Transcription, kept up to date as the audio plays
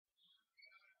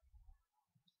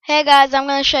Hey guys, I'm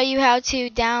going to show you how to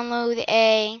download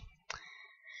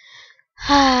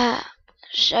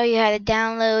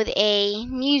a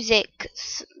music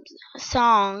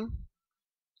song.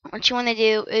 What you want to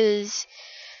do is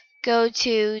go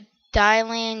to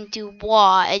Dylan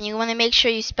Dubois, and you want to make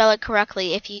sure you spell it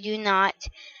correctly. If you do not,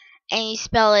 and you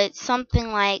spell it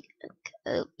something like,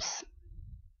 oops,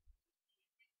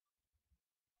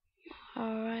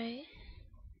 alright,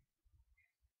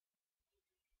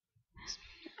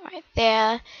 right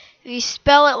there. If you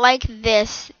spell it like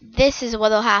this is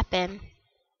what'll happen.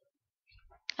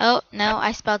 Oh, no,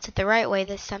 I spelled it the right way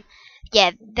this time.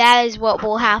 Yeah, that is what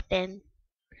will happen.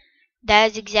 That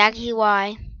is exactly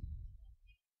why.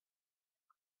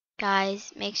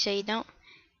 Guys, make sure you don't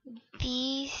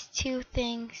these two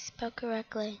things spelled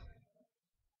correctly.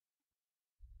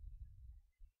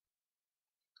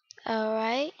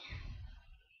 Alright.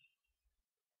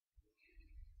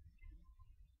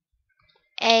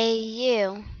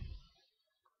 AU.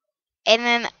 And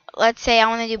then let's say I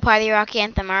want to do Party Rock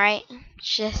Anthem, alright?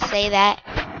 Just say that.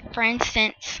 For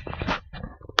instance.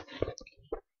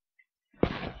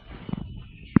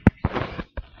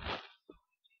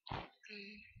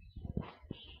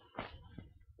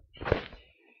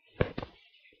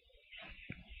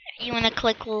 You want to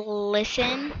click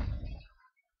listen.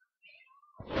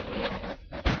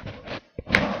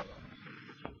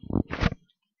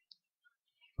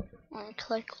 And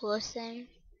click listen.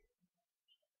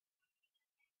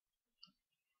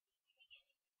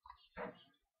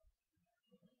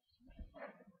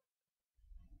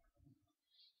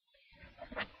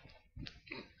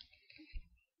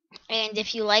 And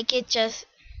if you like it, just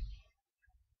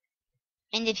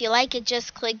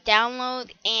click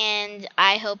download. And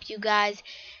I hope you guys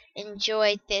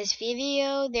enjoyed this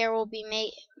video. There will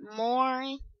be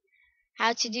more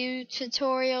how to do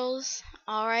tutorials.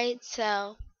 Alright,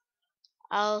 so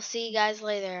I'll see you guys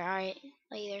later. Alright,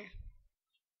 later.